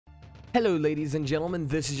Hello ladies and gentlemen,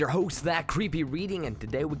 this is your host, That Creepy Reading, and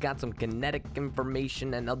today we got some kinetic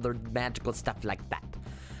information and other magical stuff like that.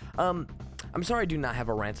 I'm sorry I do not have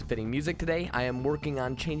a rancid-fitting music today. I am working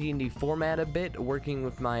on changing the format a bit, working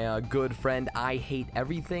with my good friend I Hate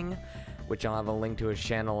Everything, which I'll have a link to his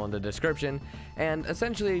channel in the description, and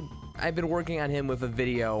essentially I've been working on him with a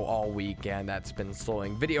video all week, and that's been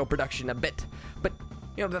slowing video production a bit, but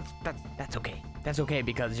you know, that's okay. That's okay,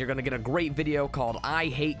 because you're gonna get a great video called I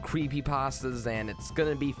Hate Creepypastas, and it's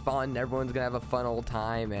gonna be fun. Everyone's gonna have a fun old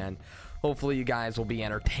time, and hopefully you guys will be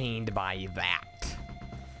entertained by that.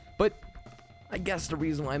 But I guess the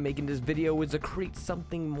reason why I'm making this video is to create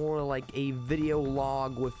something more like a video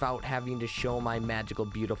log without having to show my magical,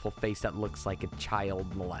 beautiful face that looks like a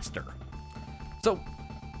child molester. So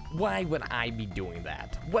why would I be doing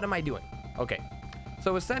that? What am I doing? Okay.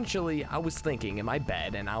 So essentially, I was thinking in my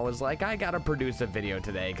bed, and I was like, I gotta produce a video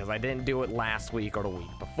today, because I didn't do it last week or the week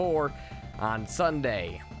before, on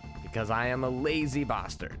Sunday, because I am a lazy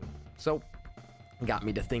bastard. So, it got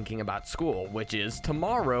me to thinking about school, which is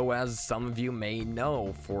tomorrow, as some of you may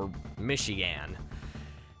know, for Michigan.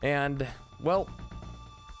 And, well,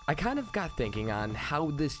 I kind of got thinking on how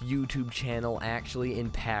this YouTube channel actually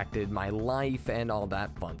impacted my life and all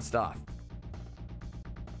that fun stuff.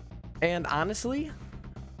 And honestly,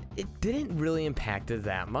 it didn't really impact it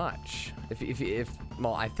that much.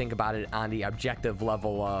 Well, I think about it on the objective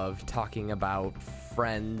level of talking about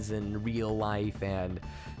friends in real life and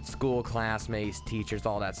school classmates, teachers,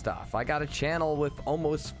 all that stuff. I got a channel with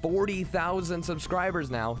almost 40,000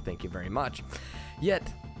 subscribers now. Thank you very much.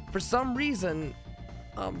 Yet, for some reason,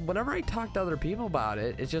 whenever I talk to other people about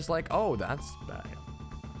it, it's just like, oh,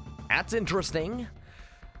 that's interesting.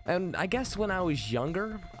 And I guess when I was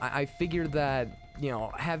younger, I figured that, you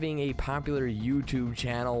know, having a popular YouTube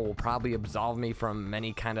channel will probably absolve me from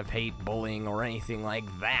any kind of hate, bullying, or anything like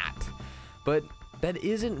that. But that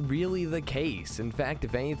isn't really the case. In fact,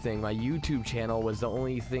 if anything, my YouTube channel was the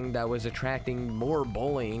only thing that was attracting more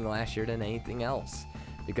bullying last year than anything else.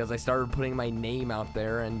 Because I started putting my name out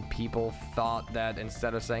there, and people thought that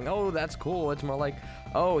instead of saying, oh, that's cool, it's more like,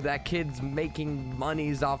 oh, that kid's making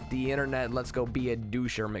monies off the internet, let's go be a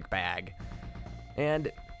doucher McBag.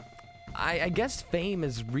 And I guess fame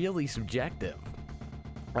is really subjective.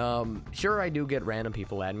 Sure, I do get random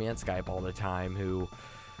people at me on Skype all the time who,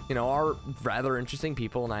 you know, are rather interesting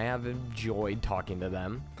people, and I have enjoyed talking to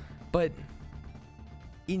them. But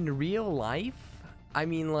in real life, I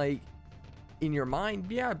mean, like, in your mind,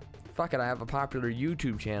 yeah, fuck it, I have a popular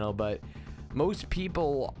YouTube channel, but most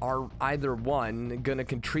people are either one, gonna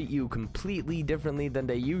treat you completely differently than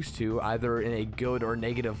they used to, either in a good or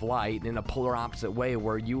negative light, in a polar opposite way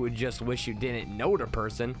where you would just wish you didn't know the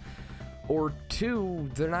person, or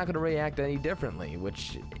two, they're not gonna react any differently,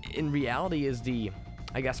 which in reality is the,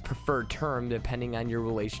 I guess, preferred term depending on your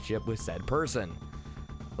relationship with said person.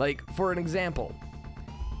 Like, for an example,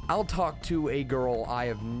 I'll talk to a girl I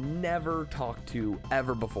have never talked to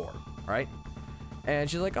ever before, right? And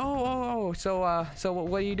she's like, so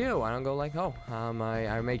what do you do? And I'll go like,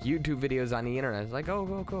 I make YouTube videos on the internet. It's like,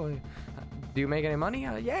 oh, cool. Do you make any money?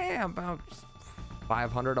 Yeah, about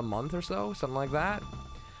 500 a month or so, something like that.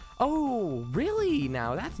 Oh, really?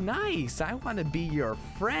 Now, that's nice. I want to be your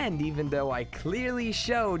friend, even though I clearly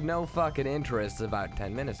showed no fucking interest about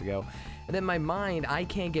 10 minutes ago. And in my mind, I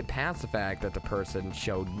can't get past the fact that the person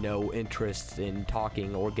showed no interest in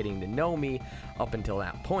talking or getting to know me up until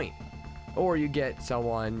that point. Or you get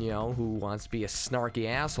someone, you know, who wants to be a snarky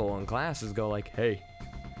asshole in classes, go like, hey,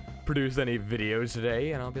 produce any videos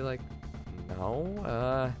today? And I'll be like,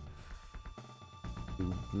 no,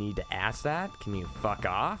 you need to ask that? Can you fuck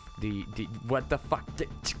off? What the fuck?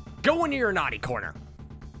 Go into your naughty corner!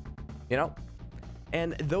 You know?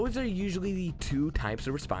 And those are usually the two types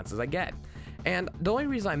of responses I get. And the only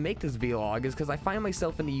reason I make this vlog is because I find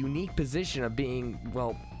myself in a unique position of being,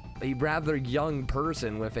 well, a rather young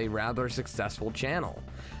person with a rather successful channel.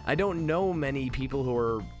 I don't know many people who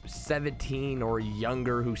are 17 or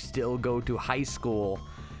younger who still go to high school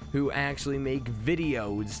who actually make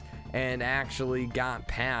videos and actually got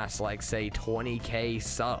past, like, say, 20K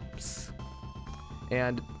subs.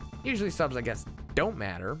 And usually subs, I guess, don't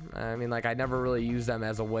matter. I mean, like, I never really use them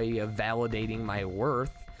as a way of validating my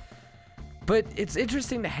worth. But it's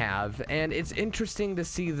interesting to have, and it's interesting to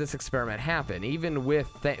see this experiment happen. Even with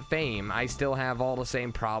fame, I still have all the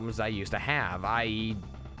same problems I used to have, i.e.,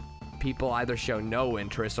 people either show no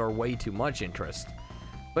interest or way too much interest.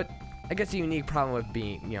 But I guess the unique problem with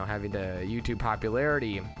being, you know, having the YouTube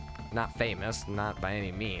popularity, not famous, not by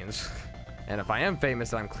any means. And if I am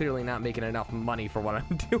famous, I'm clearly not making enough money for what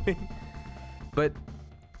I'm doing. But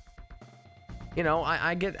you know,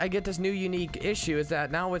 I get this new unique issue is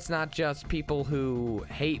that now it's not just people who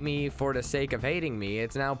hate me for the sake of hating me.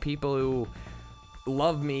 It's now people who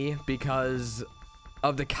love me because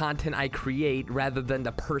of the content I create rather than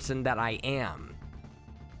the person that I am.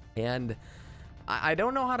 And I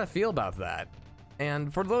don't know how to feel about that.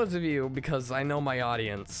 And for those of you, because I know my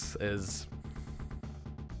audience is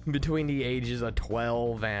between the ages of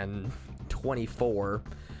 12 and 24,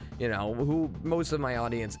 you know, who most of my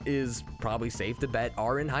audience is probably safe to bet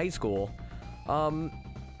are in high school.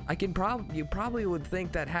 You probably would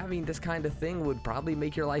think that having this kind of thing would probably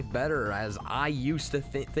make your life better, as I used to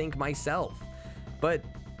think myself. But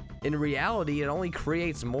in reality, it only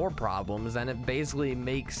creates more problems, and it basically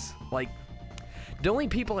makes, like, the only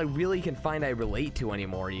people I really can find I relate to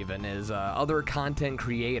anymore even is other content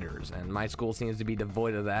creators, and my school seems to be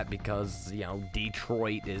devoid of that because, you know,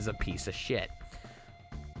 Detroit is a piece of shit.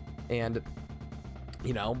 And,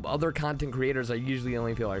 you know, other content creators are usually the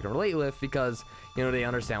only people I can relate with because, you know, they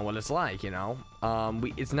understand what it's like, you know?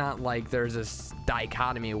 It's not like there's this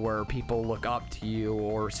dichotomy where people look up to you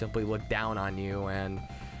or simply look down on you, and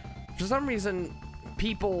for some reason,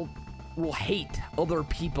 people will hate other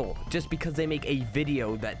people just because they make a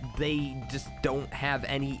video that they just don't have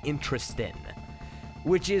any interest in,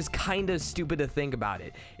 which is kind of stupid to think about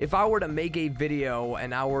it. If I were to make a video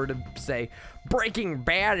and I were to say, Breaking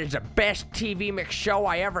Bad is the best TV mix show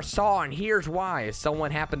I ever saw, and here's why, if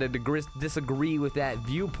someone happened to disagree with that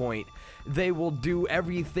viewpoint, they will do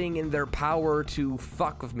everything in their power to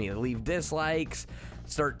fuck with me, leave dislikes,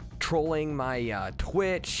 start trolling my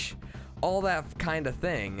Twitch, all that kind of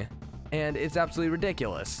thing. And it's absolutely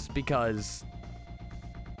ridiculous because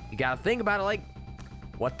you gotta think about it, like,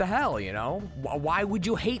 what the hell, you know? Why would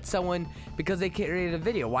you hate someone because they created a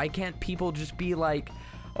video? Why can't people just be like,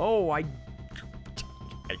 oh, I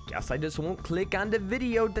guess I just won't click on the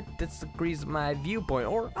video that disagrees with my viewpoint,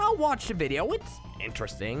 or I'll watch the video, it's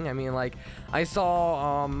interesting. I mean, like, I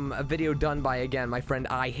saw a video done by, again, my friend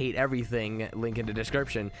I Hate Everything, link in the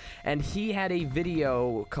description, and he had a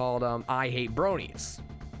video called I Hate Bronies.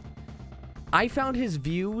 I found his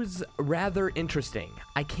views rather interesting.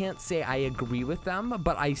 I can't say I agree with them,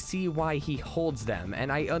 but I see why he holds them,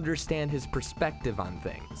 and I understand his perspective on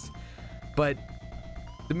things. But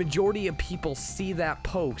the majority of people see that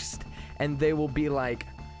post, and they will be like,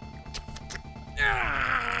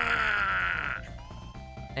 ah!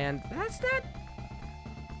 And that's not...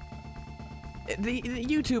 The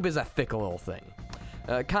YouTube is a fickle little thing.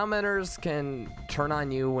 Commenters can turn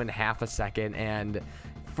on you in half a second, and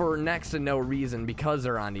for next to no reason, because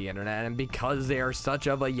they're on the internet and because they are such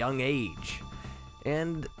of a young age.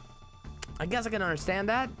 And I guess I can understand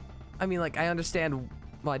that. I mean, like, I understand,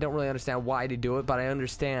 well, I don't really understand why they do it, but I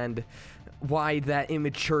understand why that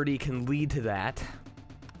immaturity can lead to that.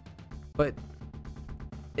 But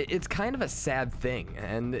it's kind of a sad thing,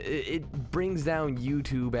 and it brings down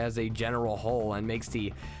YouTube as a general whole and makes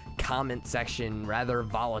the comment section rather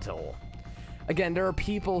volatile. Again, there are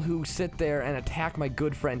people who sit there and attack my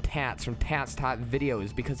good friend Tats from Tats Top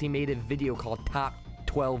Videos because he made a video called Top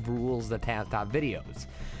 12 Rules of Tats Top Videos,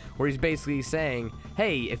 where he's basically saying,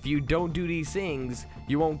 hey, if you don't do these things,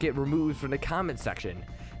 you won't get removed from the comment section.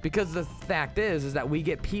 Because the fact is that we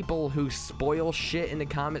get people who spoil shit in the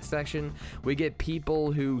comment section. We get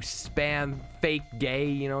people who spam fake gay,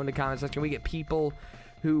 you know, in the comment section. We get people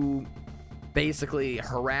who basically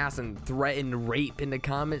harass and threaten rape in the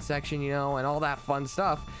comment section, you know, and all that fun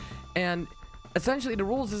stuff. And essentially the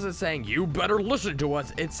rules isn't saying you better listen to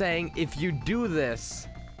us. It's saying if you do this,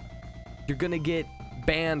 you're gonna get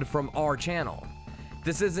banned from our channel.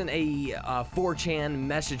 This isn't a 4chan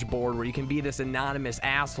message board where you can be this anonymous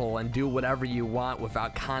asshole and do whatever you want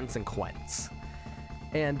without consequence.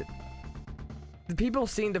 And the people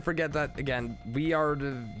seem to forget that, again, we are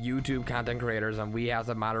the YouTube content creators and we have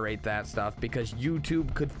to moderate that stuff because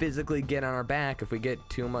YouTube could physically get on our back if we get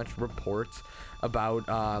too much reports about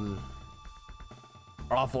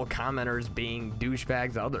awful commenters being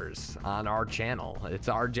douchebags others on our channel. It's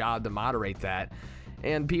our job to moderate that.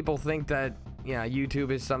 And people think that, you know,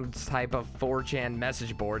 YouTube is some type of 4chan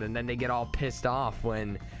message board, and then they get all pissed off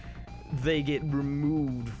when they get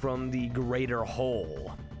removed from the greater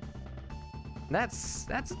whole. That's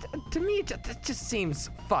to me, that just seems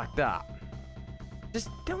fucked up. Just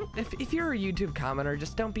don't, if you're a YouTube commenter,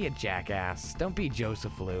 just don't be a jackass. Don't be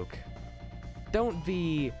Joseph Luke. Don't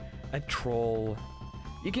be a troll.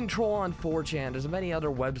 You can troll on 4chan. There's many other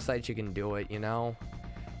websites you can do it, you know?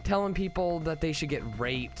 Telling people that they should get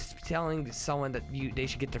raped, telling someone that they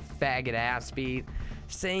should get their faggot ass beat,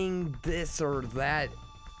 saying this or that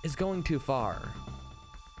is going too far.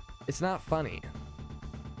 It's not funny.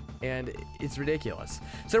 And it's ridiculous.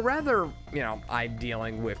 So rather, I'm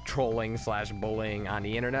dealing with trolling / bullying on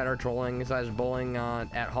the internet or trolling / bullying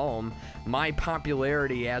at home, my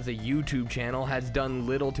popularity as a YouTube channel has done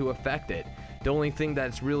little to affect it. The only thing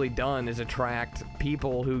that's really done is attract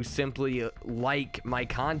people who simply like my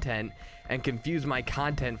content and confuse my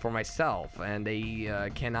content for myself. And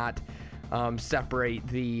they cannot separate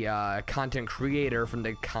the content creator from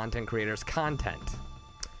the content creator's content.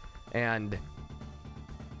 And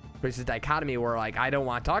there's this dichotomy where, like, I don't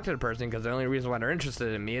want to talk to the person because the only reason why they're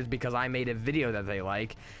interested in me is because I made a video that they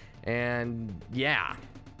like. And yeah.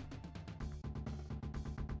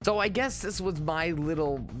 So I guess this was my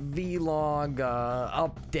little vlog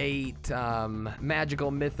update,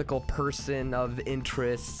 magical mythical person of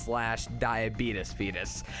interest / diabetes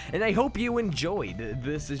fetus. And I hope you enjoyed.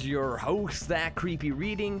 This is your host, That Creepy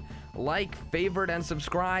Reading. Like, favorite, and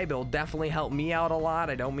subscribe. It'll definitely help me out a lot.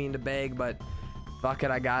 I don't mean to beg, but fuck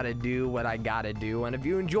it, I gotta do what I gotta do. And if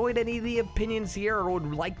you enjoyed any of the opinions here or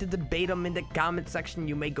would like to debate them in the comment section,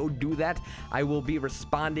 you may go do that. I will be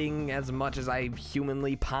responding as much as I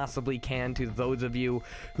humanly possibly can to those of you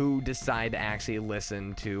who decide to actually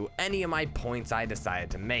listen to any of my points I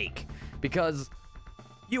decided to make. Because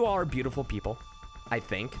you are beautiful people, I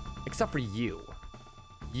think, except for you.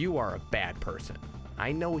 You are a bad person.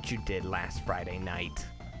 I know what you did last Friday night.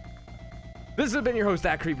 This has been your host,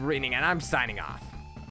 That Creepy Reading, and I'm signing off.